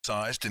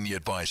Sized in the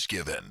advice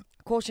given.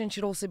 Caution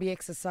should also be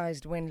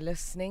exercised when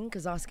listening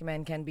because Ask a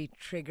Man can be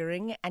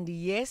triggering. And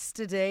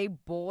yesterday,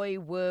 boy,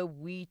 were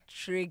we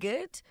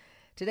triggered.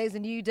 Today's a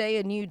new day,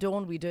 a new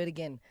dawn. We do it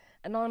again.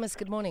 Anonymous,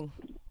 good morning.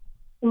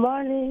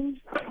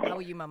 Morning. How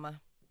are you, Mama?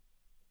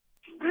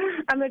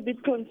 I'm a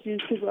bit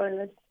confused, to be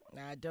honest.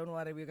 Don't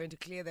worry, we're going to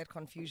clear that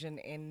confusion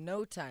in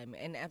no time,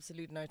 in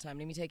absolute no time.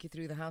 Let me take you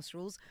through the house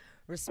rules.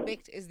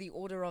 Respect is the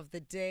order of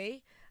the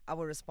day.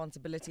 Our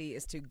responsibility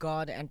is to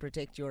guard and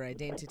protect your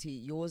identity.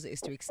 Yours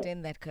is to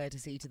extend that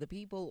courtesy to the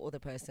people or the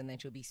person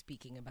that you'll be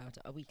speaking about.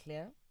 Are we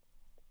clear?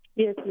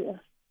 Yes, yes.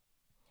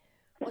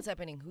 What's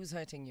happening? Who's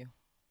hurting you?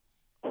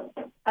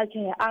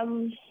 Okay,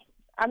 I'm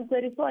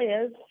 34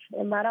 years,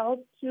 a mother of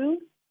two.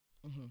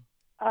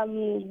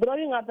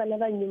 Growing up, I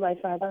never knew my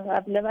father.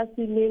 I've never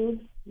seen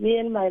him. Me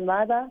and my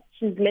mother,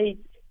 she's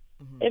late.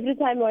 Every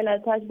time when I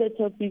touch the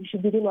topic, she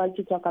didn't want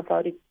to talk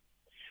about it.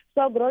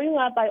 So growing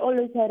up, I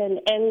always had an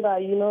anger,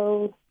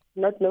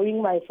 not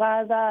knowing my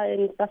father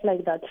and stuff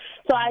like that.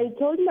 So I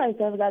told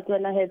myself that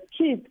when I have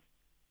kids,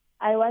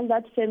 I want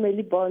that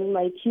family bond,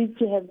 my kids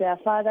to have their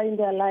father in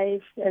their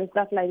life and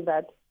stuff like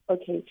that.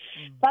 Okay.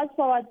 Fast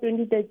forward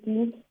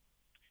 2013,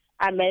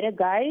 I met a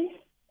guy.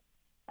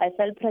 I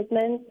fell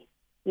pregnant.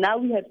 Now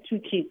we have two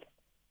kids.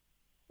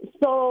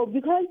 So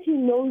because he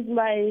knows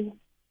my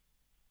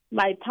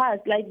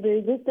past, like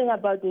there's this thing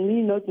about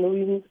me not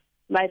knowing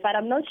my father,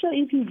 I'm not sure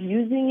if he's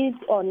using it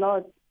or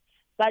not.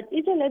 But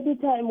each and every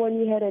time when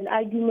we had an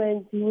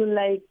argument, he will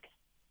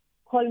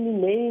call me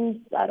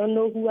names. I don't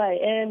know who I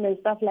am and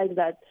stuff like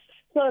that.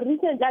 So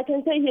recently, I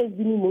can say he has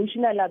been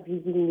emotionally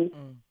abusing me.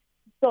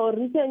 So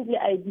recently,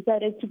 I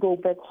decided to go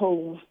back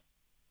home.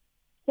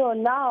 So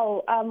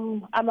now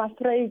I'm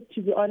afraid,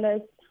 to be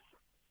honest.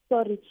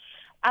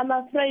 I'm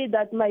afraid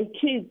that my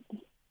kids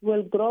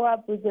will grow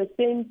up with the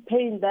same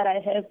pain that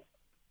I have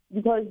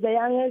because the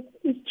youngest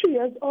is 2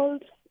 years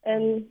old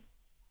and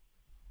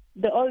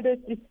the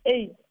oldest is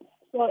 8.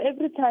 So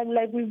every time,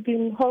 we've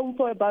been home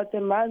for about a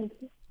month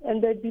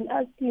and they've been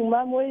asking,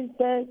 Mom, where is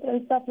Dad?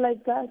 And stuff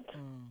like that.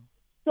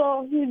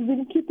 So he's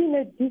been keeping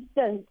a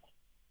distance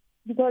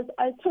because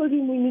I told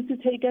him we need to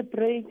take a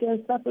break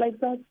and stuff like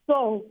that.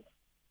 So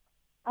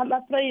I'm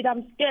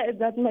scared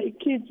that my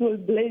kids will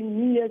blame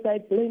me as I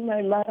blame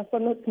my mother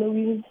for not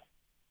knowing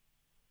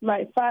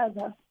my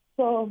father.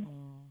 So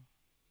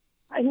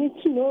I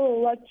need to know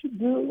what to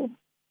do.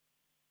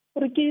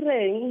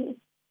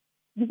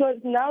 Because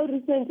now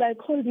recently I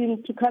called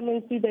him to come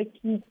and see the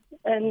kids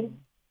and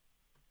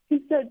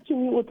he said to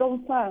me,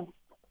 Utlomfang.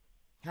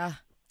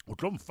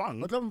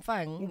 Utlomfang?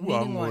 Utlomfang?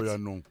 Meaning what?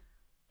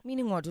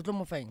 Meaning what?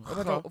 Utlomfang?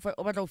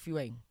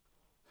 Utlomfang?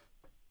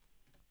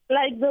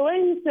 Like the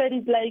way he said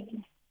it,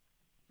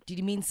 did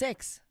he mean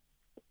sex?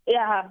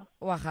 Yeah.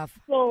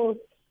 So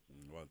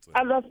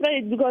I'm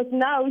afraid because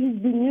now he's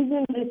been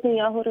using this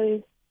thing.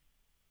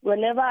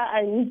 Whenever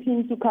I need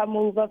him to come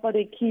over for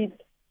the kids,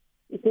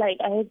 it's like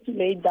I have to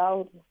lay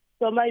down.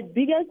 So my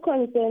biggest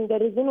concern, the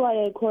reason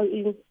why I call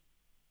him,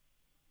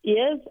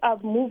 yes,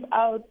 I've moved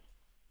out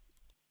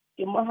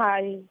in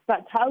Mohai,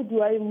 but how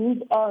do I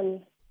move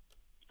on?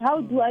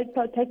 How do I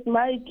protect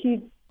my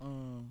kids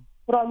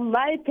from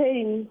my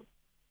pain?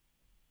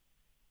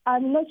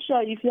 I'm not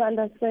sure if you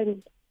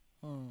understand.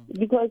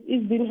 Because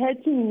it's been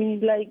hurting me.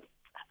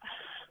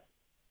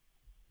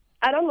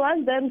 I don't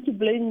want them to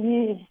blame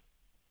me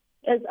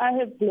as I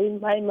have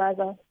blamed my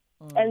mother.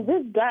 And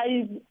this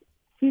guy,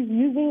 he's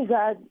using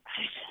that.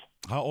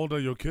 How old are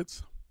your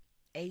kids?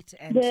 8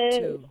 and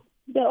 2.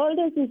 The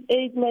oldest is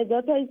 8. My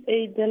daughter is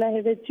 8. Then I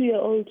have a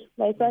 2-year-old.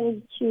 My son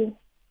is 2.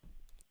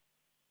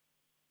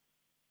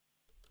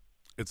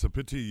 It's a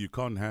pity you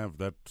can't have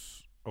that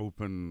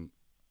open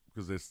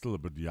because they're still a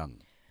bit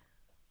young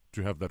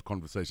to have that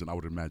conversation, I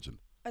would imagine.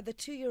 The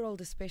 2-year-old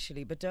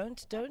especially, but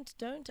don't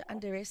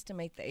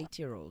underestimate the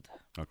 8-year-old.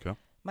 Okay.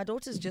 My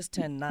daughter's just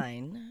turned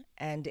 9,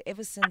 and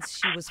ever since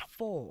she was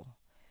 4,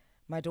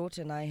 my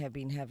daughter and I have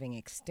been having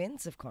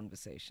extensive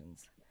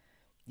conversations.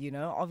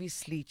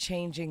 Obviously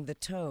changing the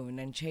tone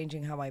and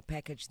changing how I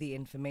package the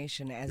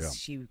information as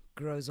she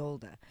grows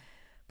older.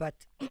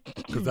 But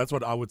because that's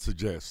what I would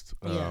suggest,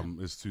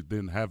 is to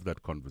then have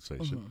that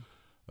conversation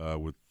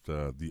with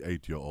the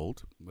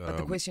 8-year-old. But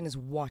the question is,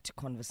 what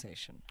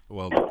conversation?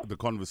 Well, the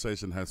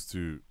conversation has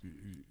to,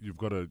 you've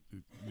got to,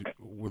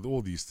 with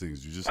all these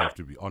things, you just have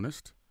to be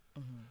honest.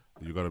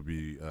 You've got to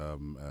be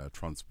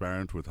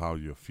transparent with how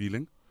you're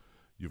feeling.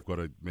 You've got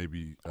to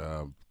maybe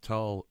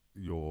tell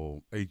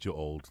your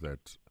 8-year-old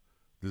that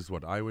this is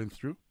what I went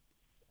through.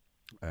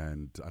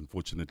 And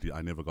unfortunately,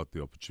 I never got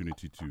the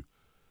opportunity to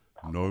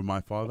know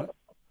my father.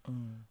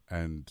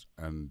 And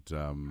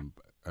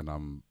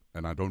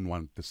I don't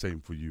want the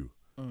same for you.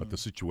 But the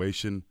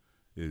situation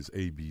is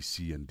A, B,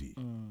 C, and D.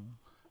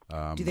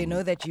 Do they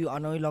know that you are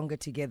no longer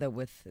together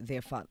with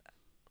their father?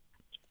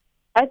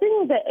 I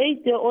think the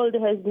 8-year-old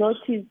has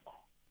noticed.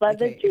 But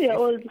the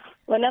 2-year-old,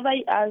 whenever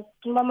he asks,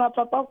 Mama,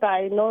 Papa,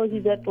 I know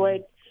he's at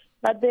work.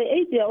 But the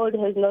 8-year-old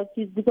has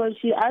noticed because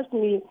she asked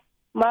me,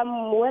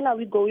 Mom, when are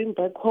we going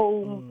back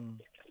home?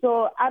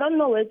 So I don't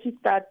know where to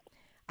start.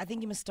 I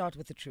think you must start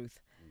with the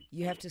truth.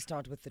 You have to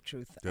start with the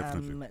truth.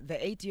 Definitely. The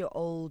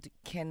 8-year-old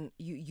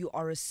you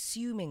are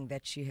assuming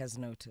that she has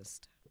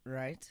noticed,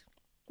 right?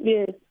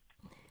 Yes.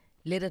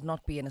 Let it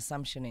not be an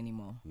assumption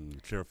anymore.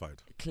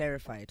 Clarified.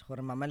 Clarified.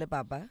 Gore mama le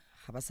papa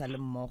ga ba sa le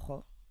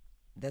mmogo.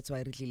 That's why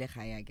re tlile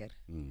gae akere.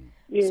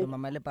 Yes. So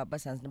mama le papa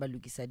santse ba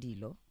lokisa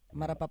dilo.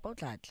 Mara papa o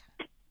tla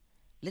tla.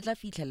 Le tla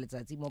fitlha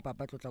letsatsi mo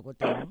papa tlo tla go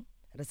teng.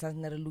 Re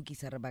santse re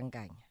lokisa re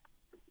bankanya.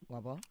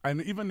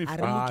 And even if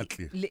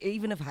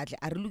even if hardly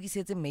a re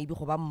lokisetse maybe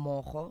go ba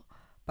mmogo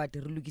but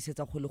re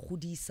lokisetsa go le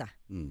godisa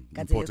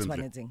ka tsela e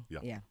tshwanetseng.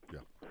 Yeah.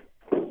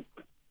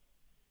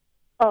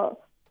 Oh,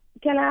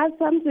 can I ask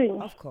something?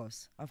 Of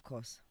course. Ke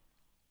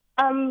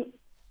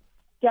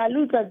a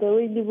lutla the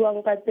way le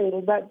buang ka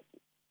teng, but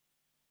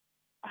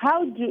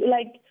how do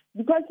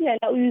because yena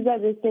o use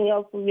this thing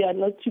of we are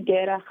not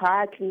together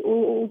hardly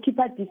we keep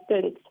a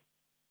distance.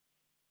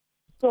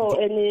 So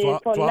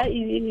for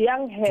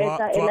young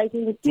hater like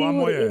in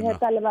theory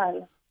hater le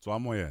bana. So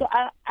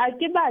I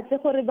ke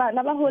batle gore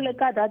bana ba hole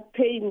ka that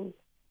pain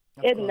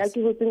e nna ke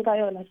go tsenka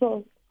yona.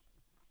 So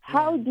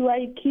how do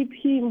I keep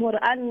him gore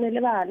a nne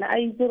le bana a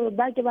itse gore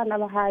ba ke bana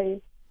ba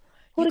hae?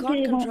 You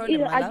can't control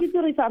him, my love.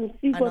 If I'm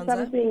sick or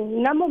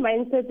something, number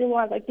mindset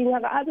wa ka ke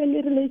nyaka a be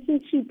le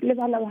relationship le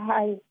bana ba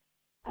hae.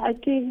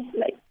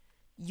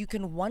 You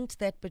can want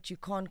that, but you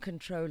can't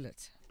control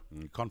it.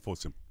 You can't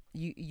force him.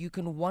 You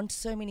can want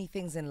so many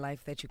things in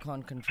life that you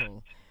can't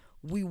control.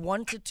 We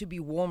want it to be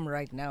warm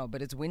right now,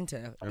 but it's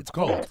winter. It's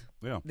cold.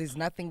 Yeah. There's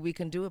nothing we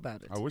can do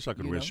about it. I wish I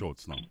could wear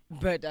shorts now.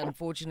 But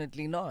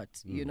unfortunately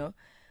not, you know.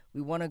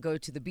 We want to go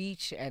to the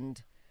beach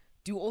and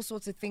do all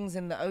sorts of things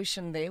in the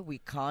ocean there. We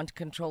can't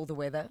control the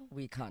weather.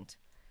 We can't.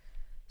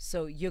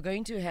 So you're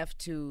going to have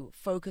to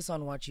focus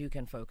on what you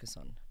can focus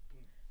on.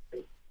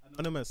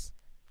 Anonymous.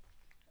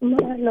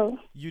 No.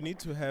 You need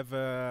to have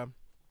a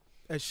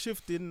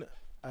shift in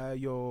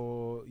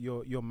your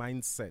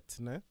mindset,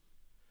 ne?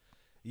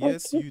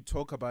 Yes, you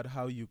talk about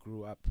how you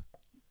grew up,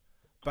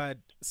 but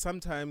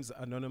sometimes,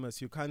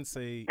 Anonymous, you can't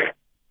say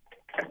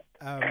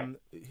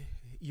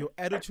your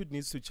attitude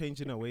needs to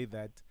change in a way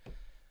that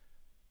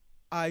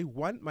I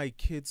want my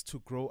kids to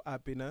grow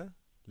up in a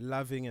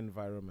loving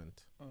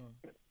environment.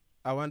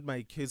 I want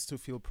my kids to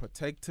feel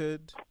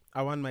protected.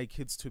 I want my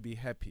kids to be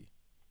happy.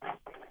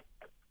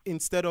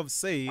 Instead of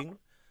saying,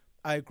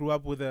 I grew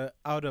up with an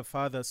elder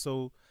father,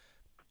 so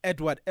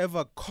at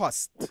whatever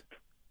cost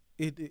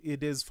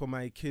it is for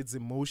my kids'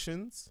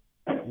 emotions,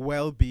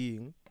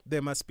 well-being,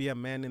 there must be a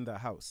man in the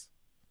house.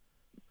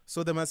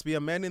 So there must be a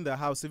man in the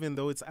house even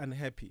though it's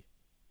unhappy.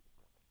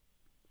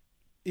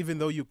 Even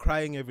though you're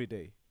crying every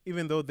day.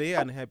 Even though they're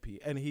unhappy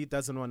and he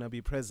doesn't want to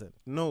be present.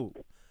 No.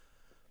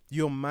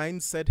 Your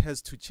mindset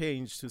has to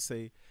change to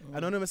say,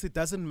 Anonymous, it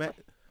doesn't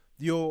matter.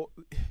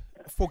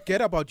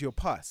 Forget about your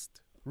past.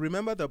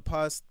 Remember the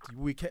past.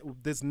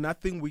 There's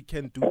nothing we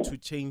can do to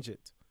change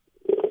it.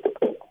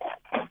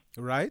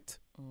 Right?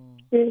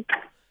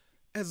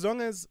 As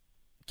long as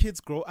kids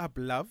grow up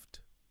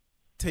loved,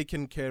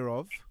 taken care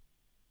of,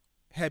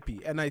 happy.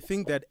 And I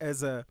think that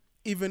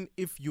even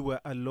if you were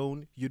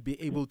alone, you'd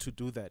be able to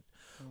do that.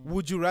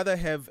 Would you rather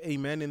have a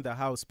man in the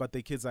house but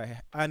the kids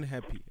are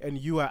unhappy and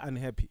you are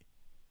unhappy?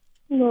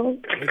 No.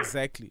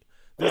 Exactly.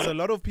 There's a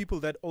lot of people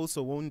that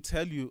also won't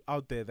tell you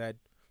out there that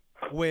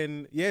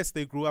when, yes,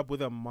 they grew up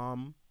with a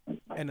mom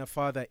and a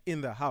father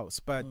in the house,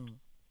 but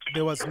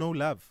there was no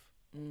love.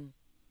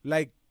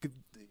 Like,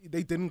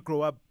 they didn't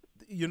grow up,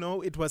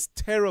 it was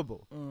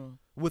terrible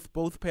with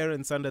both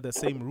parents under the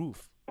same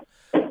roof.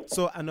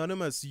 So,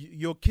 Anonymous,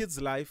 your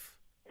kids' life,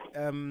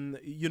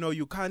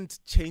 you can't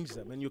change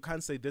them and you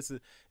can't say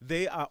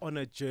they are on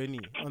a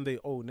journey on their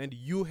own and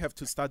you have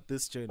to start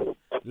this journey.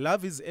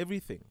 Love is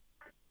everything.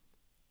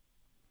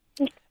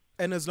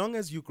 And as long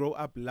as you grow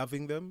up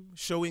loving them,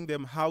 showing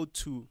them how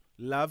to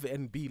love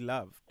and be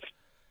loved,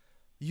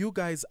 you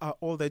guys are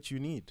all that you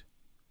need.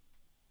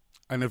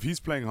 And if he's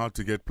playing hard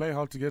to get, play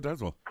hard to get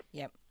as well.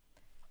 Yep.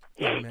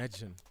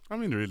 Imagine. I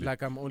mean, really.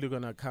 Like I'm only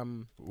gonna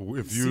come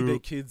if see the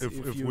kids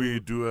if we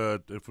do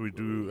at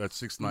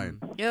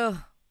 6-9. Yeah.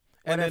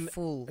 And what then, a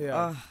fool.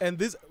 Yeah. And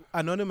this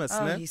Anonymous,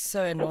 oh, he's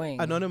so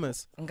annoying.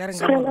 Anonymous.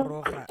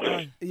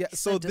 Yeah,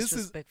 so this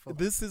is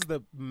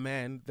the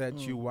man that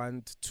you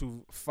want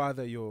to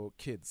father your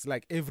kids.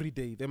 Like every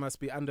day they must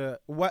be under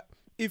what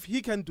if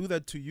he can do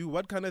that to you,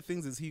 what kind of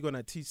things is he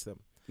gonna teach them?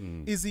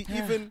 Is he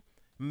even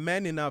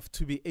man enough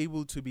to be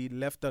able to be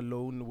left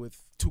alone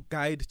to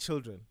guide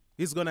children?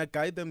 He's gonna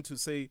guide them to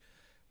say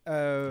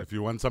if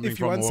you want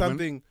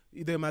something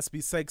there must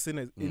be sex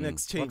in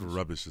exchange. What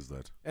rubbish is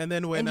that? And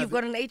then you've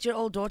got an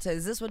 8-year-old daughter.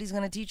 Is this what he's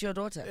going to teach your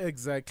daughter?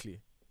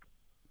 Exactly.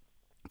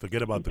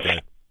 Forget about the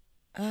guy.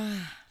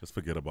 Just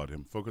forget about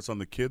him. Focus on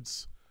the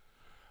kids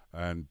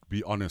and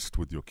be honest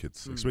with your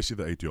kids, especially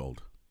the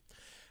 8-year-old.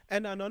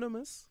 And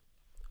Anonymous,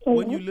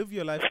 when you live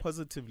your life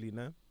positively,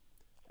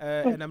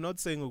 and I'm not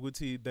saying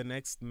Uguti, the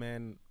next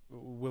man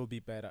will be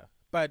better.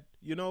 But,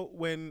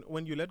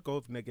 when you let go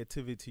of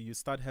negativity, you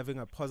start having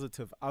a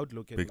positive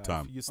outlook in life. Big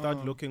time. You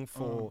start looking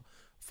for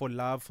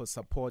love, for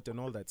support, and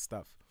all that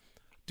stuff.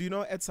 Do you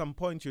know at some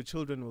point your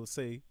children will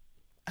say,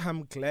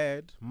 I'm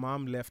glad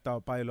mom left our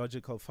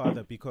biological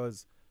father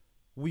because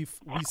we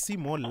see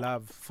more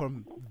love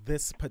from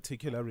this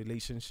particular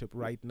relationship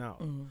right now.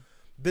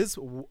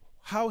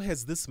 How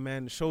has this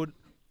man showed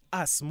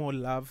us more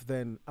love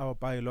than our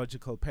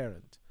biological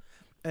parent?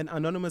 And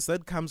Anonymous,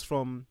 that comes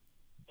from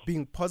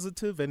being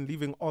positive and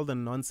leaving all the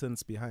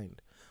nonsense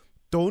behind.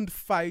 Don't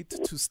fight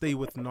to stay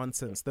with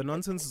nonsense. The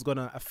nonsense is going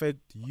to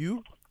affect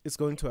you. It's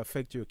going to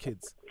affect your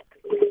kids.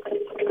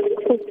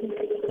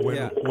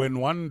 When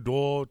one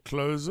door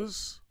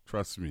closes,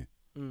 trust me,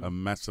 a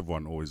massive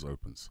one always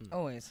opens.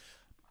 Always.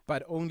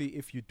 But only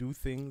if you do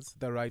things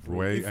the right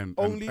Way way.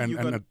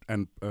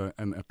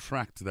 and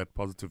attract that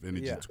positive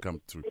energy to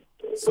come through.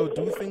 So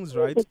do things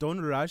right.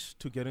 Don't rush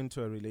to get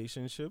into a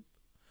relationship.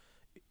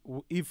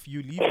 If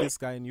you leave this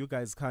guy and you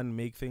guys can't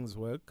make things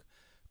work,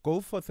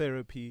 go for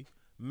therapy.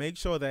 Make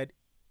sure that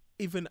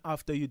even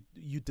after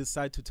you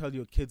decide to tell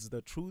your kids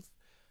the truth,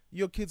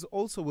 your kids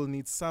also will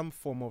need some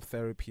form of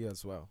therapy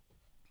as well.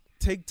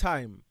 Take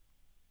time.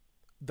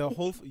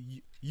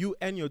 You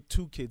and your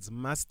two kids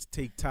must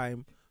take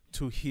time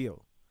to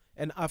heal.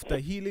 And after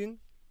healing,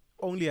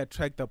 only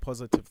attract the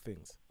positive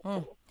things.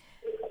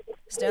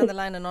 Stay on the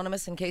line,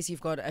 Anonymous, in case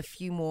you've got a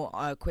few more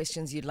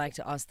questions you'd like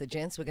to ask the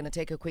gents. We're going to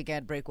take a quick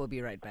ad break. We'll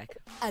be right back.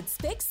 At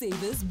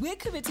Specsavers, we're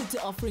committed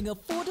to offering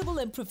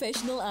affordable and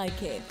professional eye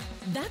care.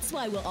 That's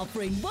why we're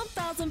offering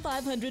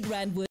 1,500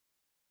 Rand worth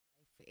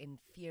in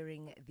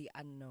fearing the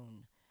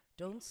unknown.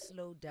 Don't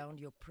slow down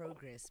your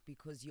progress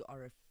because you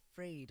are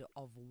afraid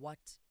of what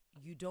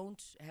you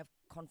don't have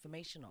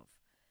confirmation of.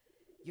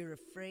 You're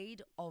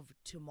afraid of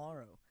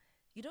tomorrow.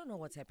 You don't know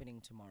what's happening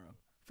tomorrow.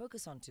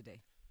 Focus on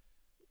today.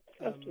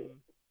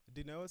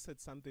 Dineo said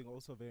something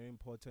also very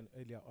important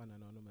earlier on,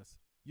 Anonymous.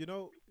 You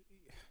know,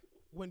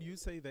 when you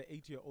say the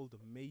 8-year-old,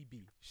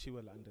 maybe she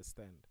will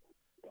understand.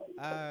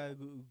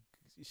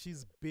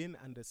 She's been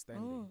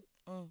understanding.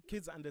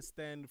 Kids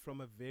understand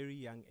from a very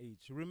young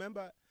age.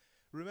 Remember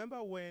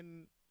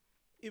when,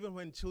 even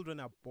when children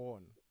are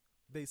born,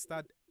 they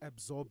start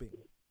absorbing.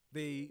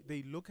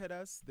 They look at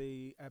us,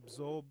 they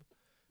absorb.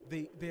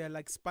 They are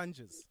like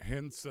sponges.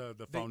 Hence,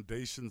 the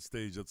foundation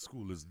stage at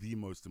school is the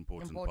most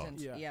important part.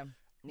 Yeah.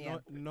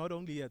 Not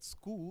only at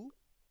school,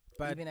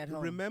 but even at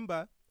home.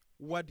 Remember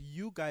what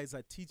you guys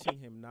are teaching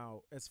him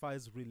now as far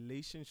as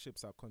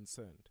relationships are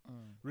concerned.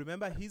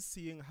 Remember, he's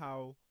seeing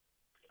how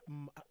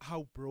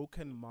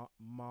broken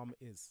mom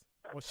is,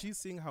 or she's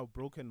seeing how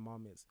broken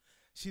mom is.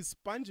 She's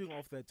sponging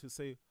off that to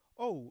say,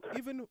 oh,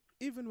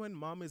 even when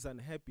mom is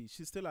unhappy,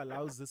 she still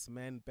allows this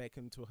man back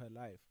into her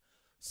life.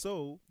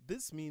 So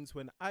this means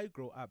when I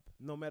grow up,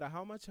 no matter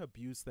how much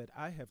abuse that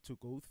I have to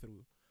go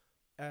through,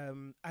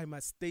 I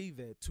must stay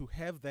there to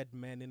have that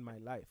man in my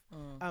life.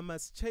 I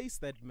must chase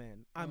that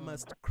man. I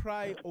must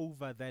cry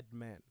over that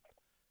man.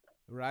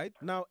 Right?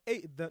 Now,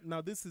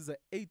 this is an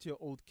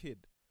 8-year-old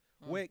kid.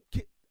 Where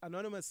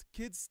Anonymous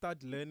kids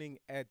start learning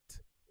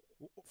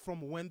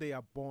from when they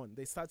are born.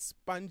 They start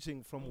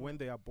sponging from when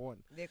they are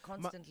born. They're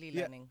constantly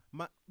learning.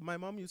 My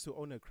mom used to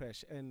own a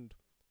crash, and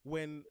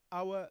when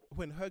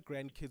her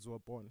grandkids were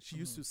born, she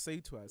used to say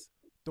to us,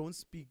 "Don't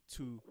speak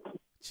to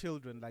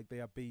children like they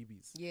are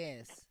babies."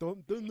 Yes. No.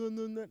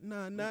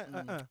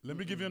 Let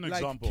me give you an Like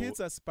example. kids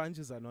are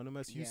sponges,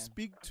 Anonymous. You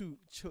speak to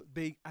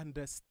they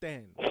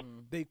understand,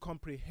 they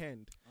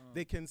comprehend,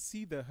 they can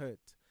see the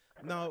hurt.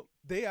 Now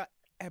they are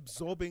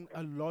absorbing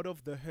a lot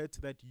of the hurt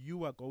that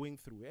you are going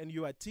through, and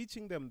you are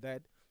teaching them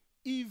that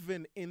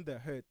even in the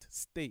hurt,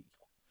 stay.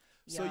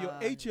 So your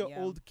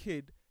 8-year-old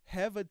kid,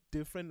 have a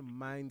different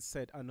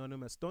mindset,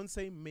 Anonymous. Don't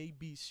say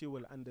maybe she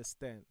will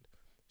understand.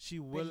 She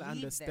will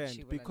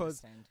understand,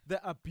 because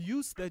the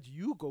abuse that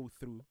you go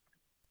through,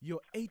 your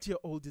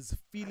 8-year-old is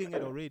feeling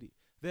it already.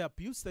 The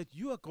abuse that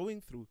you are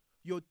going through,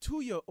 your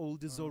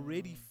 2-year-old is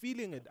already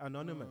feeling it,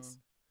 Anonymous.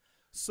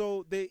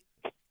 So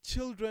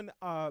children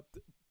are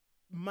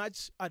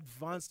much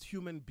advanced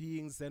human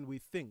beings than we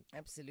think.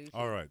 Absolutely.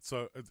 All right,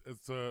 so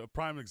it's a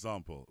prime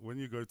example. When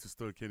you go to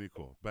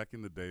Stokeniko, back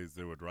in the days,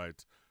 they would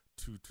write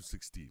 2 to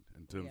 16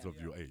 in terms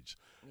of your age.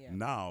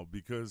 Now,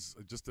 because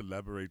just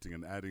elaborating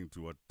and adding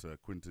to what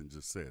Quinton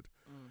just said,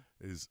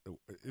 is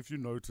if you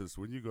notice,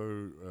 when you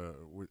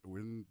go,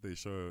 when they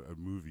show a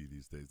movie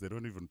these days, they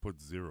don't even put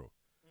 0.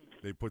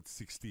 They put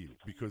 16,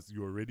 because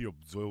you already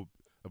absorb.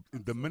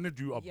 The minute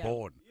you are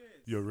born,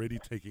 you're already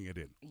taking it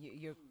in.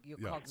 You're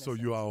cognizant. So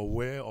you are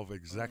aware of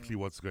exactly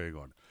what's going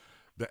on.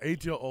 The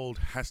 8-year-old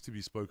has to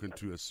be spoken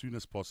to as soon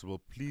as possible.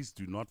 Please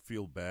do not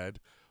feel bad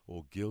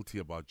or guilty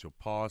about your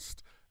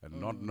past and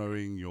not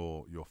knowing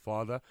your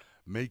father.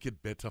 Make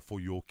it better for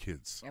your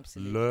kids.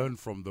 Absolutely. Learn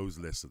from those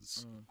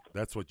lessons.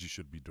 That's what you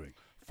should be doing.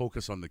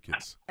 Focus on the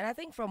kids. And I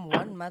think from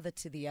one mother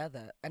to the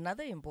other,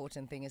 another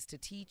important thing is to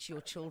teach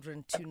your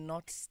children to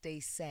not stay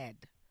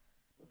sad.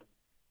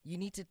 You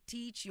need to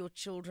teach your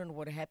children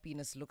what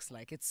happiness looks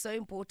like. It's so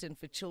important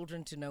for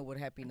children to know what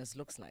happiness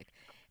looks like.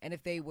 And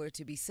if they were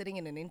to be sitting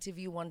in an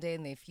interview one day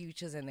in their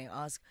futures and they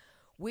ask,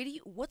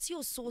 what's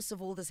your source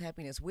of all this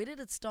happiness? Where did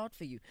it start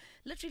for you?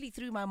 Literally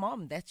through my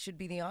mom. That should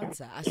be the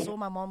answer. I saw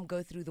my mom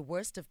go through the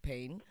worst of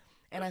pain,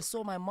 and I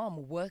saw my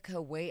mom work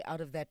her way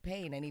out of that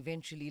pain and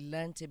eventually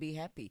learn to be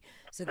happy.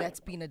 So that's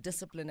been a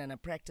discipline and a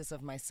practice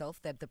of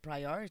myself, that the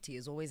priority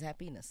is always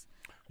happiness.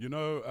 If you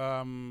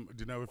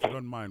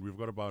don't mind, we've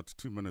got about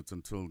 2 minutes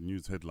until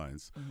news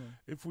headlines.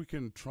 If we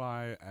can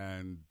try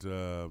and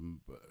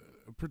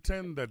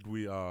pretend that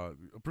you are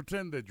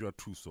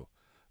Thuso.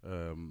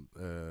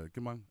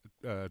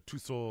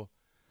 Thuso.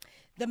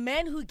 The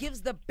man who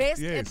gives the best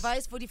Yes.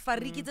 advice for the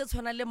fariki tse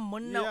tshwana le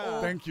monna Yeah.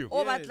 o Thank you.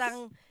 o Yes.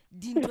 batlang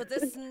dintho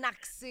tse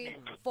snacks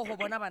for ho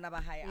bona bana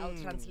ba hae. I'll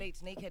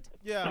translate naked.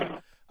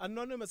 Yeah.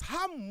 Anonymous.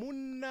 Ha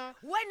monna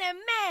When a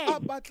man a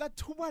batla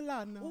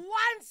thobalana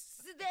wants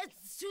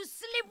to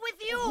sleep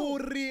with you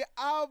hore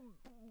a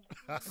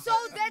so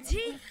that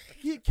he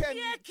can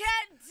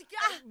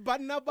can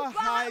bana ba Ba-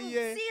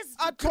 hae sees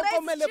a grace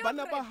tlhokomele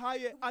bana children. ba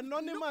hae. look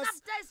Anonymous.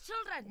 after his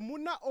children.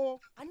 Monna o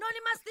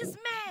Anonymous, this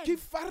man, ke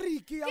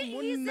fariki ya He is a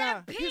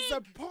monna. He's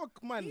a pig.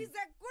 pork man. he's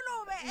a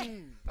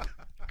kulobe.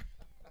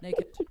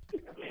 Naked.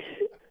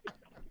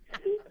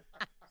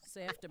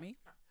 Say after me.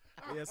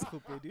 Yes,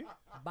 Khupedi.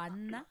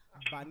 Banna,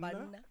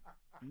 Bana.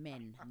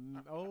 men.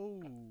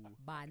 Oh.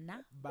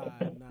 Bana.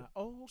 Bana.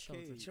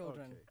 Okay.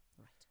 Children. Okay.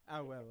 Right.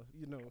 Ah, well,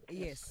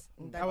 Yes.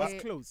 I was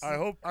close. I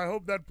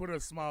hope that put a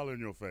smile on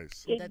your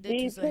face. It That did.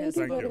 Thuso Thank has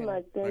you Thank very you.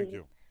 much. Thank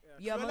you.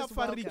 You're Shwela most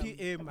fariki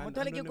welcome. man,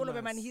 Motole ke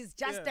kolobe, man. Anonymous. He's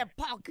just Yeah. a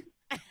pog.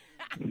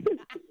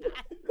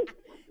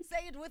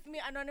 Say it with me,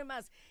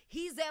 Anonymous.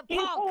 He's a Ke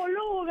pog.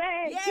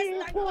 kolobe, Yes, ke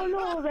like-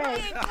 kolobe.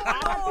 Ke Ah,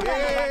 kolobe. ke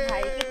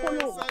Yes,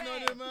 kolobe.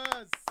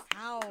 Anonymous.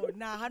 How?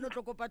 Nah, ha no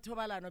tlo kopa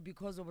thobalano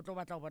because o tlo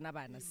batla ho bona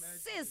bana.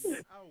 Sis.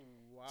 Oh,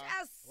 wow.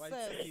 Just What's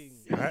sis. king?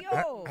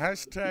 Yo.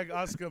 Hashtag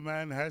ask a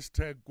man,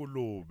 hashtag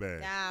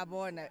Kulobe. Ya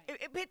bona.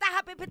 Pheta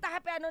hape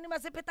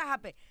Anonymous, pheta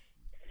hape.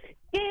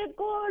 Ke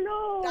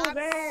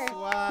kolobe.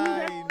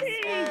 Wine. He's a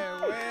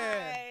pig.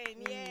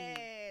 Fine.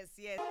 Yes,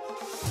 yes.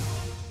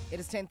 It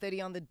is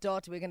 10:30 on the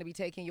dot. We're going to be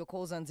taking your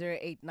calls on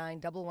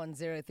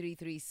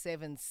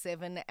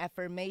 089-110-3377.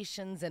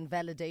 Affirmations and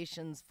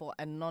validations for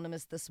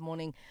Anonymous this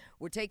morning.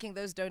 We're taking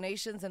those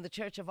donations in the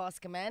Church of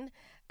Ask a Man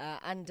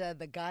under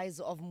the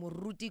guise of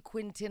Muruti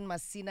Quintin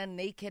Masina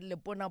Naked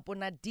Lebona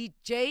Bona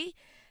DJ.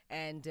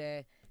 And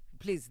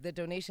please, the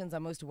donations are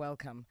most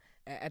welcome.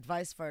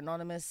 Advice for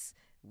Anonymous.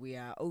 We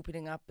are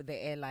opening up the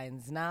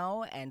airlines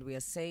now, and we are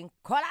saying,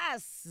 call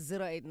us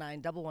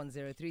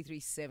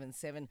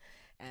 089-110-3377.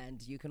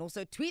 And you can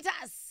also tweet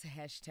us,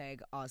 hashtag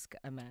Ask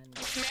a Man.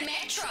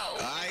 Metro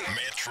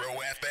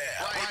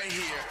FM. Right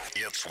here.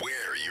 It's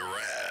where you're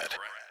at.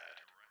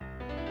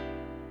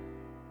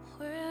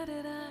 Where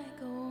did I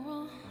go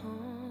wrong?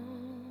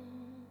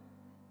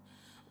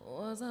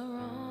 Was I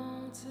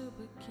wrong to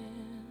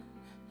begin?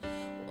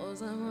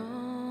 Was I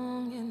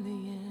wrong in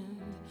the end?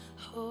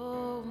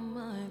 Oh,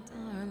 my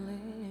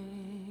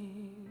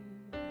darling.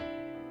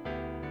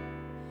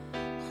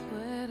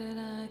 Where did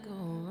I go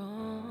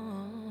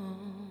wrong?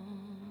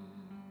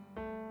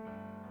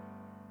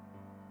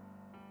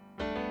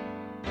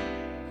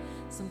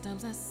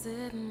 Sometimes I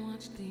sit and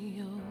watch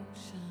the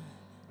ocean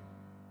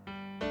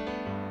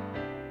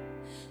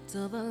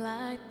till the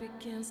light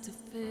begins to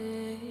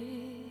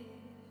fade,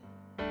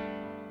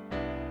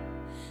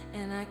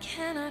 and I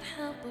cannot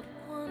help but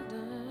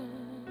wonder,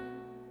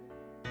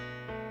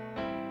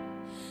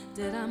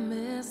 did I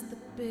miss the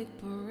big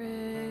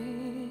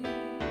parade?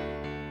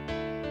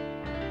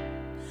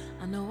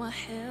 I know I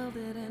held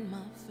it in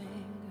my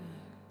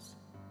fingers,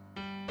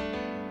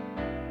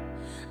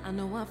 I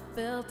know I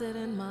felt it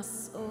in my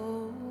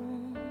soul,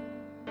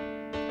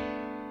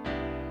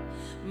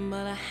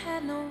 but I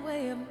had no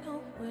way of knowing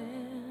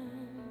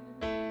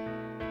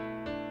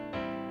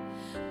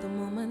the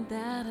moment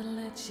that I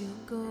let you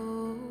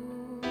go.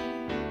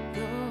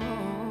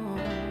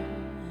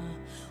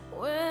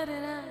 Where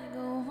did I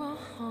go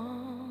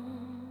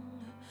wrong?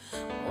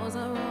 Was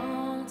I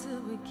wrong to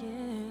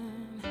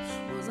begin?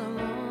 Was I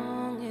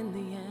wrong in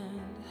the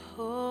end?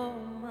 Oh,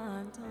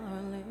 my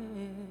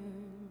darling.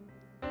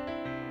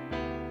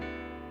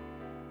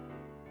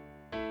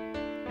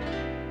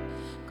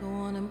 Go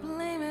on and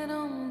blame it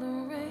on the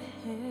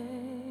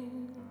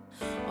rain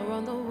or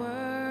on the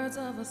words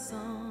of a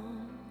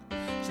song.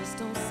 Just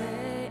don't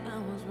say I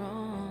was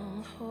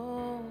wrong.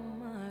 Oh,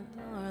 my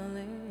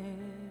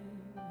darling.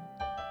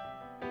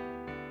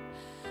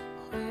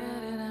 Where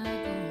did I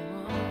go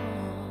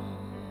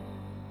wrong?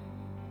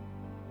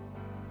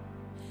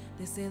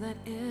 They say that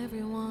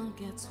everyone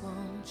gets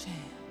one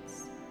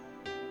chance,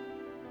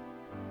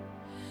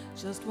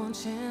 just one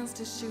chance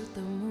to shoot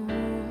the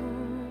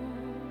moon.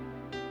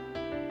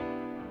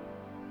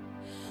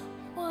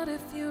 What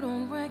if you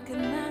don't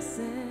recognize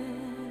it,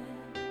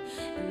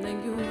 and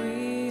then you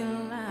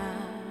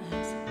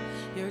realize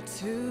you're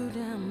too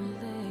damn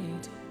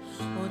late,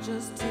 or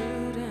just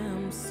too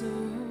damn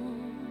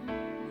soon?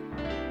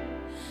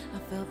 I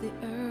felt the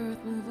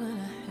earth move when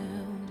I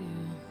held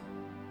you.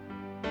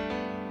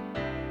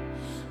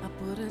 I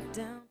put it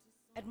down.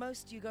 At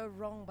most, you go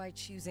wrong by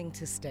choosing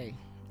to stay.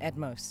 At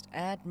most,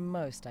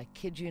 I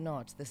kid you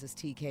not. This is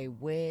TK.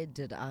 Where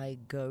did I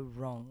go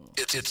wrong?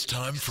 It's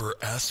time for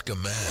Ask a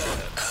Man.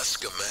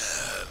 Ask a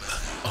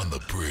Man on the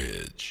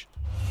bridge.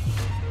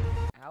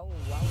 Ow,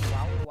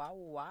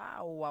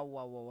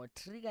 wow.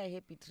 Trigger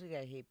happy.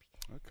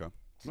 Okay.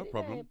 No Trigger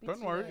problem. happy,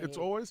 Don't worry. trigger It's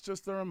happy. always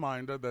just a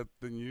reminder that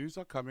the news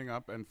are coming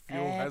up and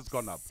fuel has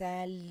gone up.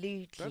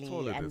 Absolutely. That's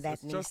all it and is. that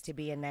It's needs just- to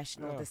be a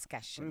national Yeah.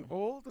 discussion.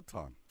 All the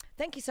time.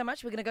 Thank you so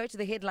much. We're going to go to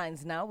the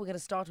headlines now. We're going to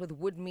start with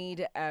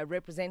Woodmead,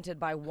 represented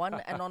by one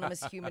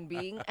anonymous human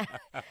being.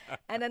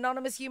 An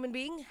anonymous human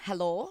being.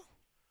 Hello.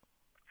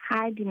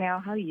 Hi,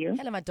 Dinelle. How are you?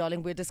 Hello, my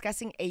darling. We're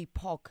discussing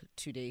APOC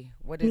today.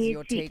 What is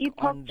your take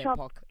on the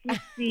POC?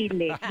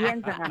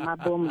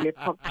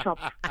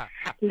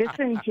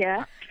 Listen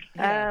here.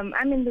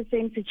 I'm in the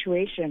same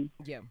situation.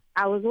 Yeah.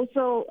 I was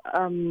also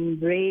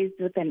raised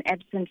with an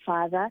absent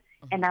father,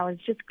 and I was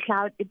just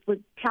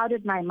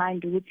clouded my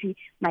mind.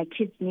 My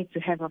kids need to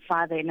have a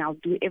father, and I'll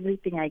do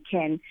everything I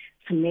can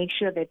to make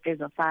sure that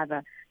there's a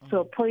father.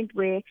 So a point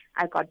where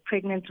I got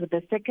pregnant with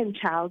the second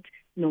child,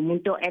 no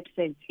muntu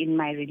absent in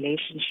my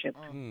relationship.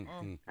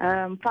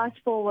 Fast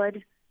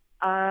forward,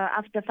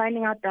 after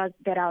finding out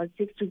that I was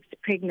 6 weeks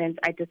pregnant,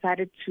 I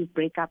decided to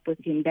break up with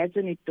him. That's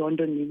when it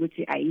dawned on me, which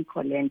I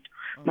equivalent.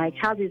 My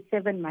child is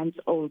 7 months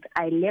old.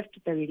 I left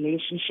the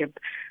relationship.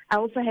 I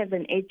also have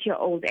an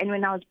 8-year-old. And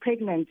when I was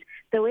pregnant,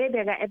 the way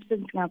they were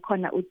absent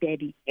ngakona with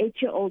daddy,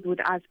 8-year-old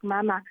would ask,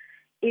 Mama,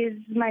 is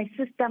my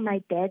sister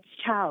my dad's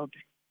child?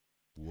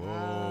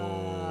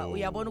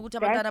 Uyabona ukuthi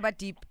abantwana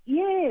abadip.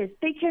 Yes,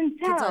 they can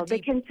Kids are tell. They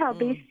deep. can tell.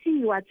 They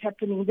see what's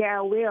happening. They are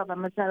aware of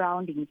our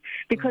surroundings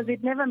because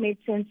it never made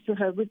sense to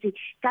her. Ukuthi,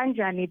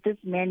 Kanjani, this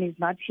man is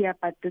not here,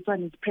 but this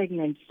one is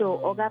pregnant. So,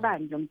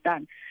 Ogabani, I'm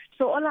done.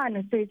 So all I want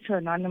to say to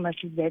Anonymous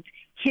is that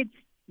kids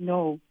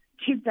know.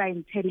 Kids are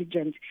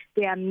intelligent.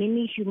 They are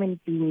many human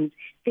beings.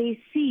 They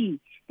see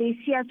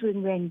us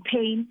when we're in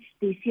pain.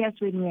 They see us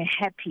when we're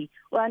happy.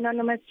 Well,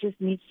 Anonymous just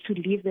needs to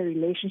leave the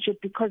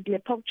relationship because le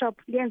pork chop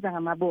lenza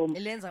ngamabomu.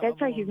 That's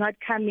why he's not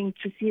coming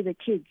to see the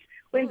kids.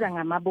 Wenza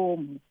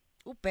ngamabomu.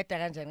 Ubheda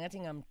kanjani ngathi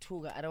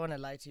ngamthuka. I don't want to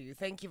lie to you.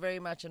 Thank you very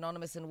much,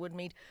 Anonymous and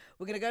Woodmead.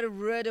 We're going to go to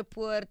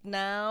Rudaport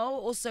now,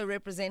 also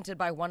represented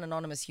by one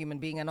anonymous human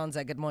being.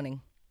 Anonza, good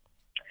morning.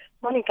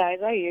 Morning, guys.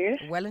 How are you?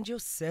 Well, and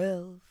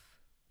yourself?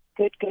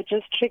 Good.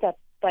 Just triggered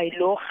by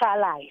lo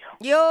khalayo.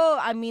 Yo,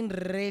 I mean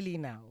really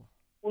now.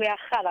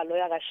 Uyakhala lo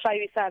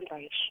yakashaya isandla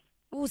nje.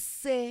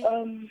 Use.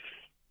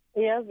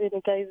 Yeah,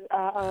 guys,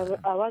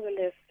 I was in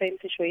the same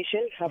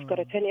situation. I've got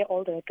a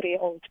 10-year-old and a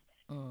 3-year-old.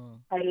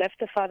 I left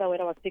the father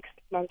when I was 6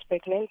 months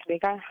pregnant. They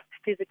got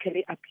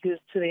physically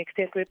abused to the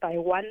extent where by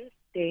one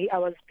day I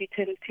was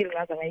beaten till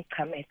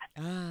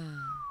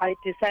I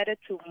decided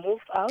to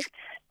move out,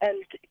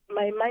 and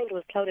my mind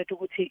was clouded to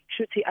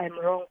Shuti, I'm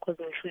wrong because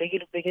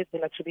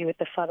to be with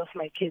the father of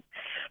my kids.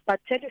 But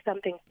tell you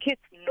something,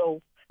 kids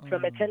know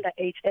from a tender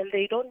age, and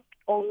they don't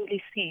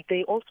only see,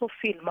 they also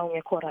feel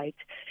mawungekho right,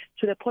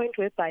 to the point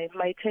whereby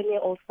my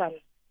 10-year-old son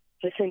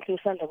recently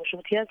usanda kusho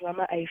ukuthi yazi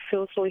mama, I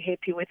feel so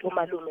happy with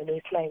umalume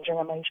lo-9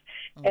 njengamanje,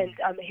 and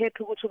I'm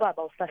happy ukuthi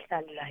ubaba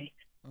usahlali naye.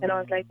 And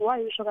I was like, why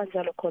are you so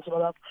kanjalo?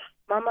 Because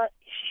Mama,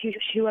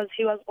 he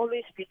was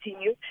always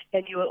beating you,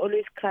 and you were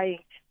always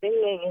crying. So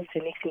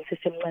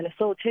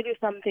tell you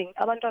something,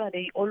 abantwana,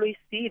 they always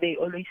see, they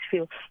always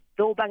feel.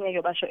 Though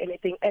bangeke basho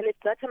anything, and it's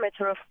not a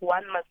matter of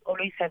one must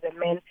always have a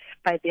man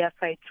by their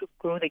side to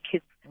grow the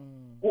kids.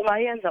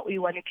 Ungayenza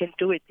uyiwani, you can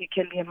do it. You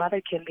can be a mother,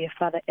 you can be a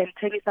father. And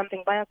tell you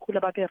something,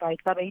 bayakhula babe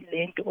right, babe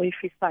yilento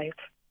oyifisayo.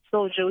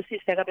 So Josie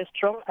Sagabe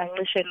strong,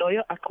 angishe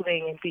loyo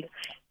aqhubeke ngempilo.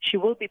 She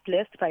will be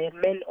blessed by a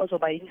man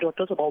ozoba yindoda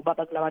ozoba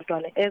ubaba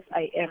kulabantwana. As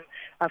I am,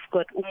 I've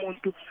got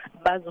umuntu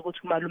bazi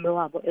ukuthi umalume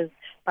wabo is,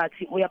 but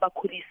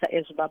uyabakhulisa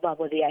as ubaba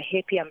wabo. They are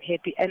happy, I'm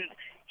happy, and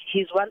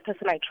he's one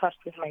person I trust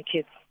with my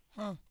kids.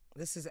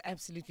 This is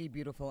absolutely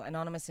beautiful.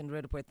 Anonymous in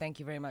Rudaport, thank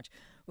you very much.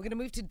 We're going to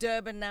move to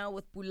Durban now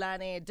with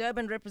Bulane.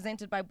 Durban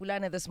represented by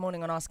Bulane this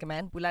morning on Ask a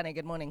Man. Bulane,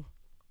 good morning.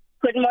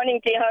 Good morning,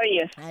 T. How are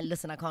you?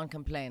 Listen, I can't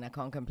complain.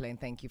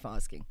 Thank you for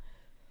asking.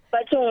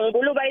 But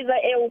Ngulubaiza.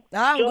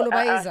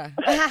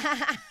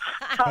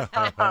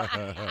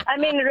 I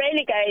mean,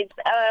 really, guys,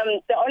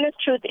 the honest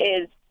truth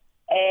is,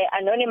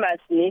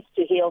 Anonymous needs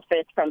to heal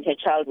first from her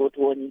childhood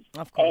wounds.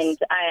 Of course. And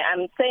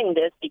I'm saying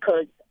this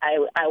because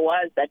I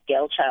was that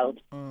girl child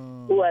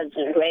who was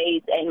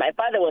raised, and my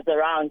father was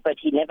around, but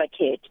he never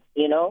cared,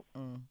 you know.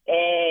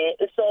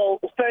 So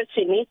first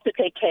she needs to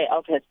take care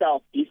of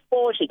herself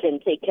before she can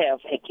take care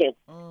of her kids.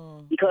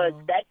 Because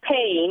that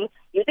pain,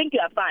 you think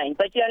you are fine,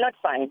 but you're not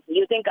fine.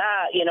 You think,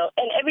 you know,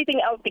 and everything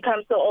else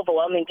becomes so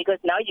overwhelming because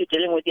now you're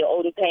dealing with your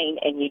own pain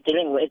and you're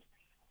dealing with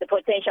the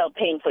potential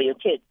pain for your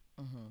kids.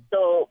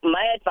 So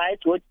my advice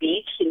would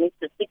be she needs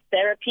to seek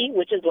therapy,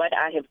 which is what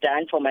I have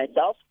done for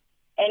myself.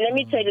 And let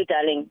me tell you,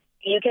 darling,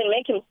 you can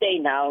make him stay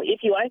now. If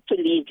he wants to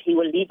leave, he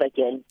will leave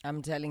again.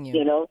 I'm telling you.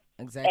 You know?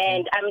 Exactly.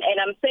 And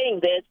I'm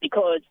saying this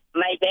because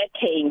my dad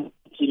came,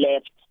 he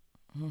left,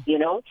 you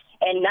know?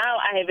 And now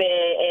I have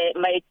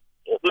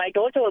my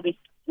daughter will be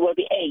will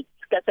be 8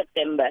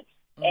 September.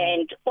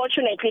 And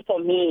fortunately for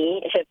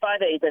me, her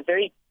father is a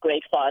very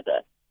great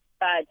father.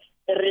 But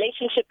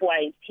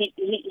relationship-wise, he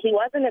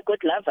wasn't a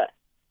good lover,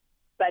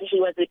 but he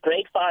was a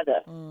great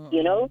father,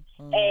 you know?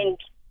 And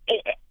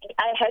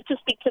I had to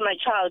speak to my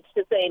child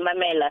to say,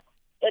 Mamela,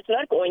 it's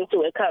not going to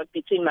work out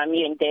between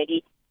mommy and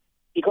daddy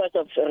because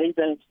of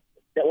reasons,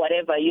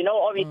 whatever. You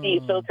know, obviously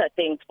you filter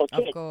things for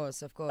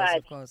kids. Of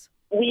course.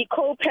 We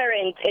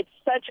co-parent. It's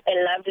such a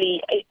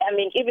lovely, I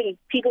mean, even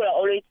people are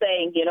always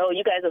saying, you know,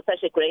 you guys are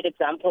such a great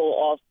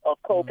example of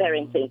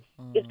co-parenting.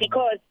 It's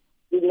because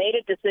we made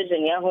a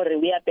decision,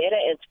 we are better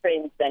as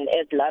friends than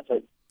as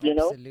lovers. You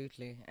know?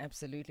 Absolutely.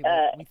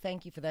 Well, we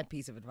thank you for that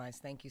piece of advice.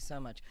 Thank you so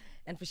much.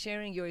 And for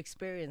sharing your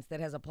experience that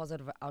has a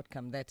positive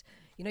outcome, that,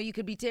 you know, you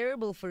could be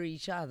terrible for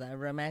each other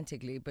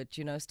romantically, but,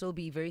 you know, still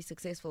be very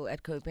successful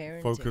at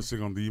co-parenting.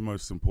 Focusing on the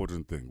most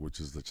important thing, which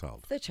is the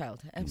child. The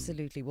child,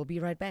 absolutely. We'll be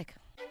right back.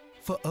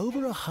 For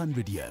over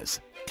 100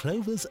 years,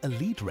 Clover's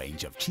elite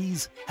range of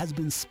cheese has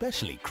been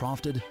specially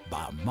crafted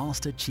by our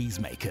master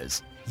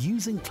cheesemakers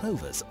using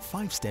Clover's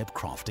 5-step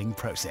crafting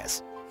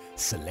process.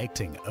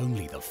 Selecting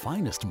only the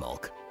finest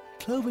milk,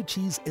 Clover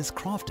cheese is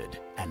crafted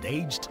and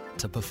aged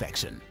to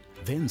perfection,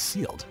 then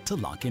sealed to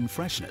lock in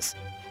freshness,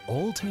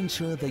 all to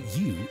ensure that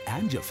you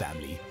and your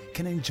family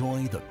can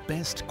enjoy the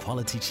best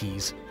quality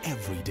cheese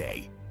every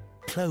day.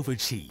 Clover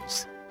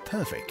cheese,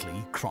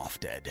 perfectly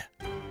crafted.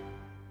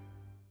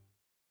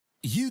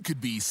 You could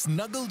be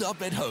snuggled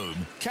up at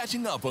home,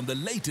 catching up on the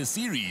latest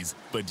series,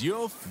 but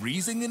you're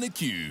freezing in a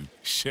queue.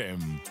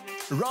 Shem.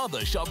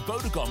 Rather shop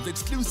Vodacom's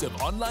exclusive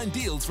online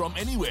deals from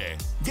anywhere.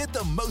 Get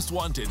the most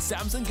wanted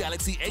Samsung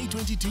Galaxy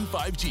A22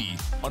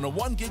 5G on a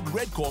 1 gig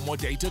Red Core more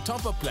data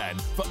top-up plan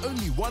for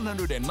only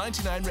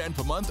 199 Rand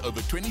per month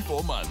over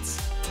 24 months.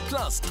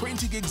 Plus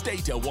 20 gigs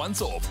data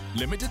once off.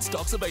 Limited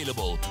stocks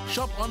available.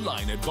 Shop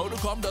online at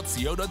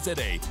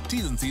vodacom.co.za.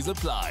 T's and C's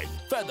apply.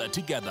 Further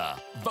together.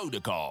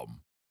 Vodacom.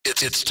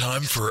 It's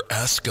time for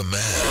Ask a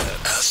Man.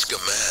 Ask a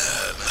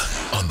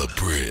Man on the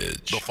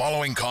bridge. The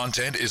following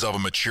content is of a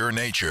mature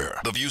nature.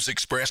 The views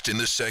expressed in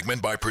this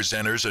segment by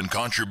presenters and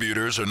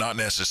contributors are not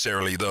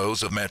necessarily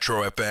those of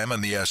Metro FM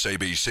and the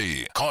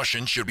SABC.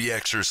 Caution should be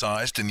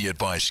exercised in the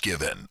advice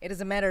given. It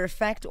is a matter of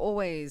fact,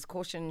 always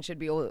caution should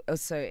be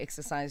also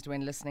exercised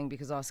when listening,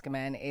 because Ask a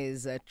Man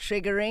is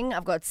triggering.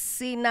 I've got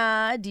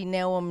Sina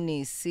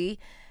Dineomnisi.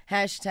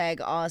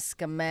 Hashtag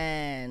Ask a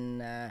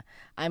Man.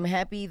 I'm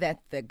happy that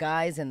the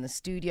guys in the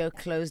studio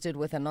closed it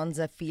with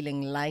Anonza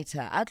feeling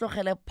lighter.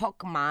 Atlogele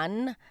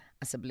Pokman,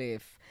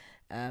 asableef.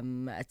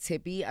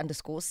 Tsepi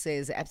 _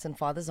 says absent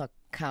fathers are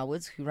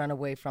cowards who run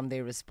away from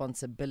their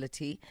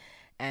responsibility.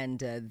 And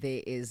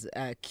there is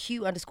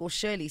Q _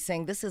 Shirley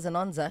saying this is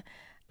Anonza.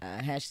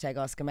 Hashtag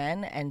Ask a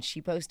Man, and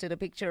she posted a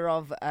picture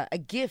of a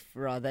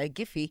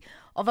Giphy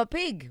of a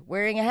pig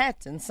wearing a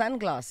hat and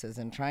sunglasses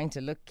and trying to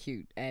look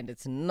cute, and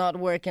it's not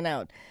working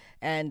out.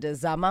 And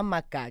Zama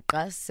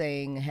Makaka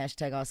saying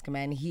hashtag Ask a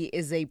Man, he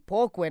is a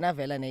pork winner,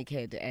 vela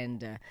naked.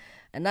 And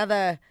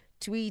another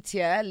tweet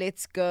here,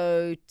 let's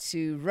go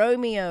to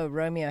Romeo,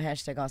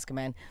 hashtag Ask a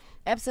Man.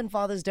 Absent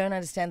fathers don't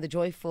understand the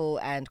joyful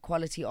and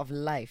quality of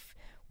life.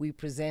 We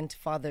present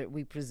fathers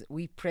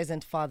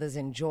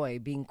enjoy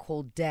being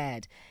called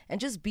dad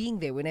and just being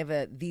there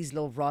whenever these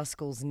little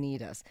rascals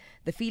need us.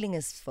 The feeling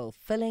is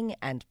fulfilling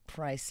and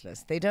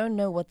priceless. They don't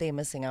know what they're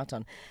missing out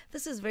on.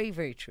 This is very,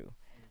 very true.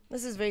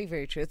 This is very,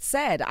 very true. It's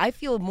sad. I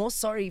feel more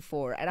sorry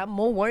for, and I'm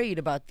more worried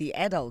about the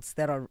adults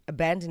that are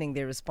abandoning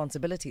their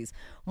responsibilities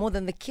more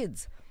than the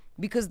kids,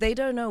 because they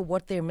don't know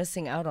what they're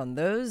missing out on.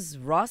 Those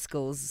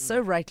rascals, so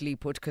rightly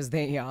put, because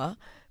they are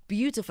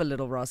beautiful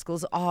little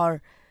rascals,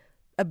 are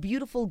a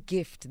beautiful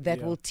gift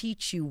that will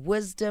teach you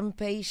wisdom,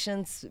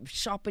 patience,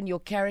 sharpen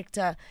your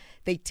character.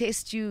 They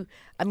test you.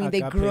 I mean,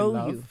 they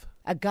grow you.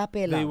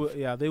 Agape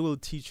love. They will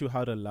teach you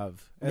how to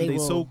love. And they're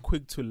so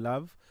quick to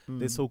love.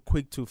 They're so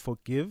quick to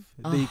forgive.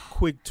 They're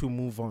quick to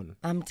move on.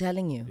 I'm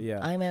telling you. Yeah.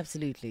 I'm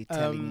absolutely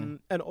telling you.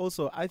 And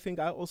also, I think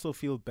I also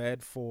feel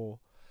bad for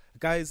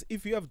guys.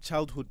 If you have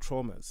childhood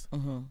traumas,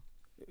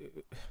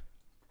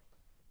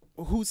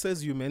 who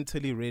says you're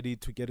mentally ready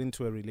to get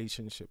into a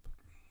relationship?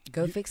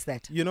 Fix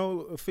that. You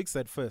know, fix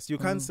that first. You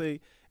can't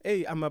say,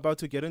 hey, I'm about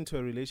to get into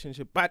a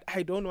relationship, but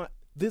I don't know.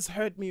 This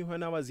hurt me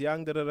when I was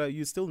young.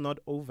 You're still not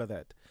over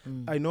that.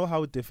 I know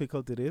how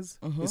difficult it is,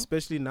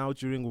 especially now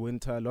during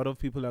winter. A lot of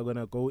people are going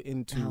to go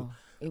into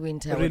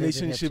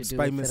relationships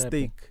by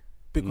mistake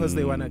because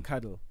they want to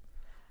cuddle.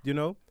 You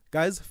know?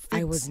 Guys,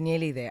 I was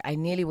nearly there. I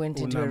nearly went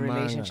into a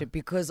relationship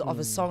because of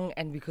a song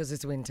and because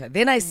it's winter.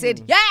 Then I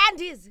said, yeah,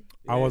 Andy.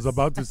 I was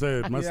about to say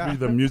it must be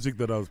the music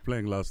that I was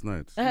playing last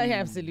night.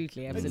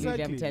 Absolutely.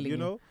 Exactly. I'm telling you. You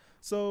know,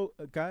 so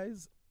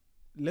guys,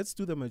 let's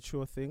do the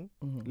mature thing.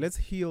 Let's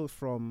heal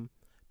from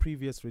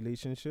previous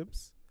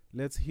relationships.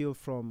 Let's heal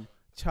from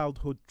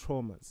childhood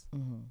traumas.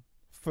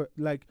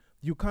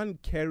 You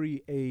can't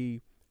carry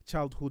a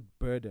childhood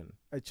burden,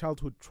 a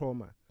childhood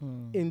trauma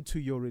into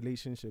your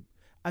relationship.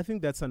 I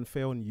think that's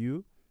unfair on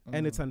you,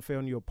 and it's unfair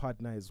on your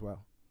partner as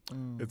well.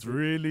 It's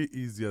really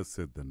easier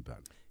said than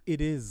done.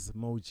 It is,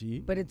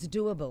 Moji. But it's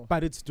doable.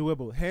 But it's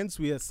doable. Hence,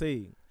 we are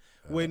saying,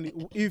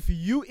 if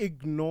you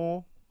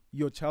ignore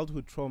your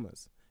childhood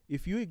traumas,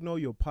 if you ignore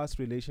your past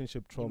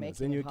relationship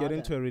traumas, and you get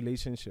into a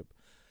relationship,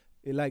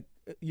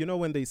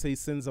 when they say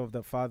sins of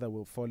the father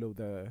will follow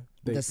the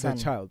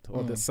child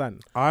or the son.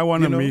 I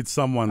want to meet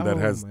someone that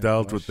has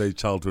dealt with their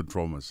childhood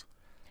traumas.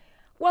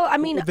 Well, I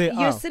mean,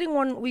 you're sitting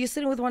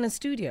with one in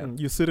studio.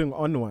 You're sitting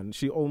on one.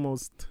 She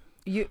almost...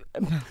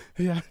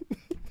 Yeah.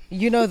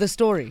 You know the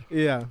story.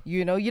 Yeah.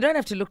 You know, you don't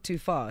have to look too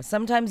far.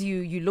 Sometimes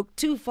you look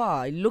too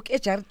far. Look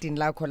at Jardin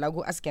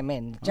Lago ask a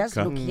man. Just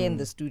look here in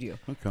the studio.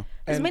 Okay.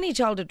 There's many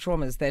childhood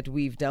traumas that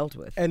we've dealt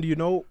with. And you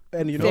know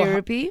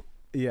therapy.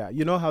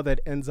 You know how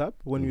that ends up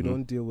when you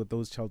don't deal with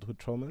those childhood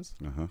traumas?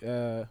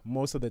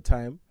 Most of the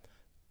time,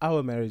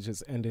 our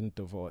marriages end in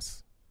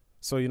divorce.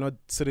 So you're not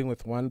sitting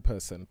with one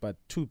person, but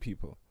two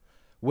people,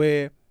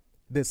 where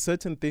there's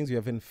certain things you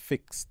haven't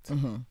fixed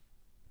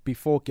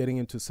before getting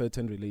into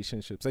certain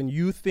relationships. And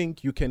you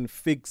think you can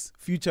fix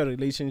future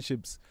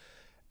relationships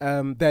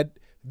that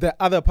the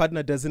other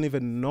partner doesn't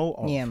even know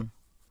of. Yeah.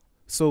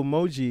 So,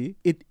 Moji,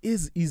 it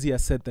is easier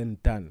said than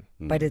done.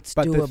 But it's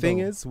doable. The thing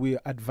is, we're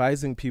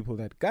advising people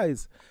that,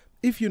 guys,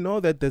 if you know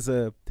that there's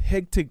a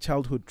hectic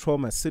childhood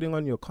trauma sitting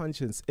on your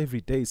conscience every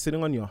day,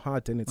 sitting on your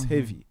heart, and it's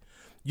heavy,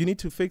 you need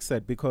to fix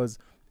that, because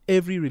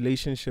every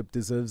relationship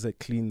deserves a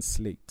clean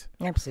slate.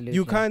 Absolutely.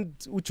 You can't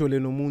ujole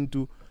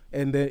nomuntu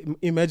and then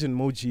imagine,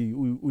 Moji,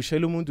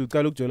 ushele umuntu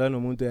uqala ukujola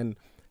nomuntu, and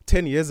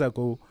 10 years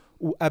ago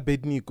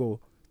Abednego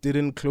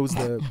didn't put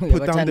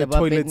down the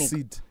toilet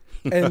seat.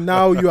 And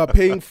now you are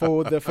paying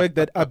for the fact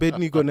that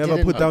Abednego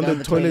never put down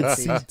the toilet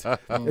seat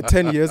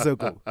 10 years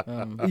ago.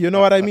 You know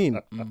what I mean?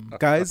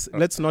 Guys,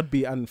 let's not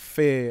be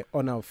unfair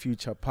on our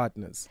future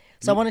partners.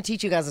 So I want to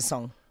teach you guys a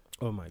song.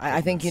 Oh my! I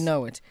think you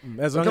know it.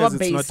 As long as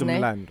it's not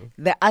Umlando.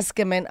 The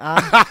Askamen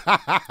are.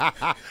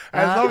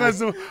 As long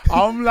as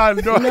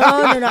Umlando.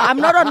 No. I'm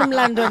not on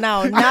Umlando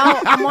now.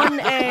 Now I'm on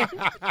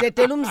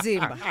Tetelum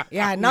Zimba.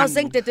 Yeah, now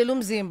saying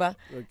Tetelum Zimba.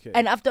 Okay.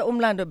 And after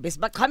Umlando,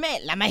 Bisba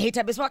Kamela, my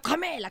hater Bisba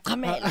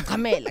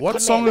Kamela.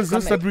 What song is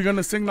this that we're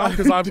gonna sing now?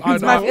 Because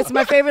it's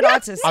my favorite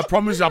artist. I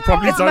promise you, I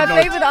probably don't know. It's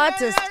my favorite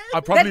artist.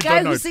 I probably that guy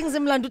don't know who sings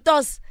Umlando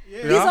Tos.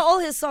 Yeah. These are all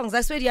his songs.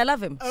 I swear to you, I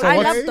love him. I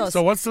love Tos.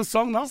 So what's the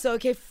song now? So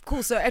okay,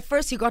 cool. So at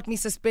first he got me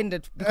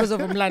suspended because of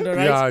Umlando,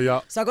 right?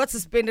 Yeah. So I got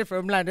suspended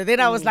for Umlando. Then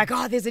I was like,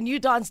 oh, there's a new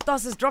dance.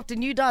 Tos has dropped a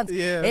new dance.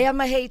 Yeah. Hey,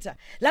 I'm a hater.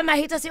 Let my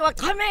hater say,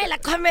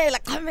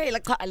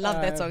 Kamela. I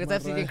love that song. It's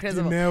absolutely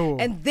incredible.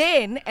 And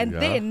then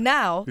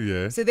now,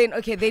 so then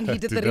he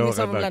did the remix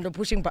of Umlando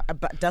pushing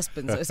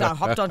dustbins. So I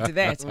hopped onto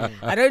that.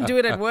 I don't do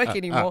it at work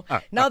anymore.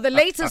 Now the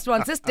latest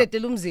one says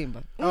Tetelum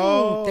Zimba.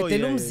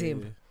 Tetelum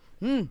Zimba.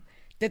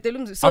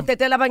 So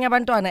tetela abanye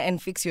abantwana and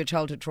fix your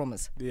childhood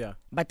traumas. Yeah.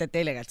 But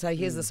tetele. So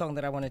here's the song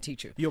that I want to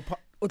teach you.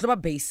 Utlaba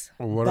bass,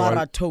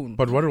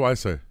 But what do I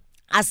say?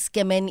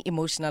 Askemen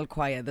Emotional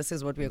Choir. This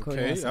is what we are calling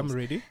ourselves. I'm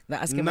ready.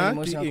 The Askemen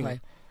Emotional Choir.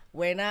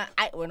 When I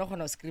want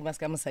to scream as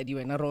come side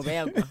when I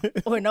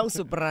when I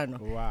soprano.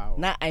 Wow.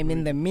 Now I'm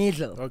in the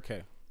middle.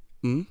 Okay.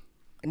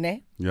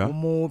 Ne? Yeah.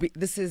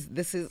 This is.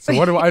 So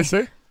what do I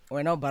say?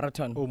 We're now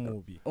baraton.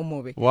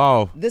 Omobi.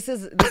 Wow. This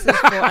is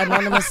for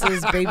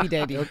Anonymous's baby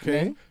daddy.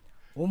 Okay. Ne?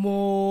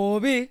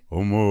 Umobi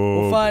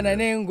ufana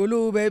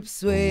nengulube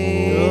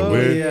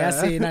ebusweni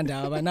asina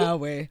ndaba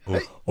nawe.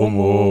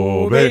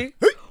 Umobi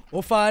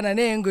ufana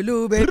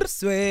nengulube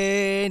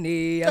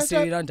ebusweni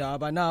asina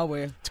ndaba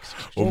nawe.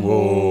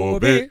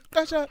 Umobi.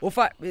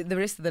 The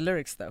rest of the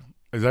lyrics though.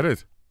 Is that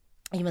it?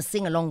 You must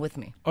sing along with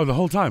me. Oh, the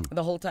whole time?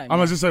 The whole time. I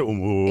must just say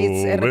Umobi.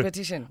 It's a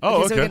repetition. Oh,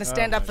 okay. So we're going to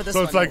stand up for this so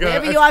one. It's like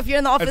wherever you are, if you're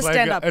in the office,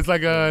 stand up. It's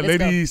like a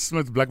Lady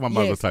Smith Black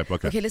Mamba type.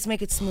 Okay. Okay, let's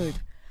make it smooth.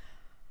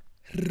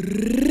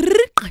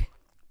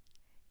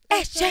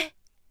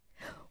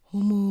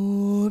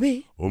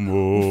 Umobi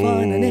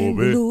ufana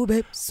nengulube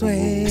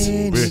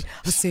ebusweni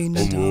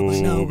asina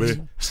ndaba nawe.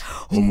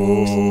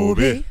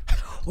 Umobi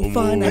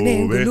ufana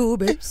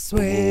nengulube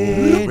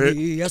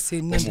ebusweni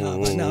asina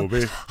ndaba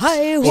nawe.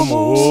 Hayi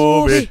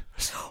umobi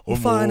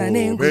ufana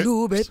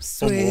nengulube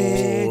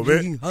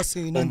ebusweni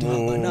asina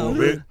ndaba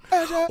nawe.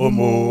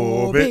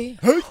 Umobi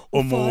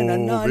ufana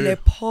nale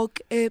pork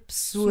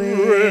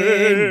ebusweni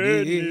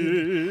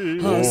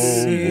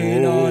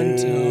asina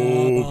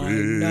ndaba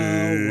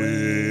nawe.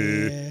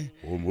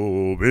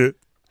 Umobi.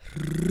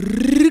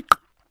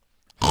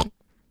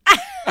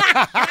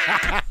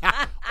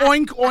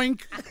 Oink oink.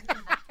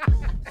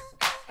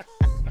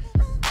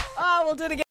 We'll do it again.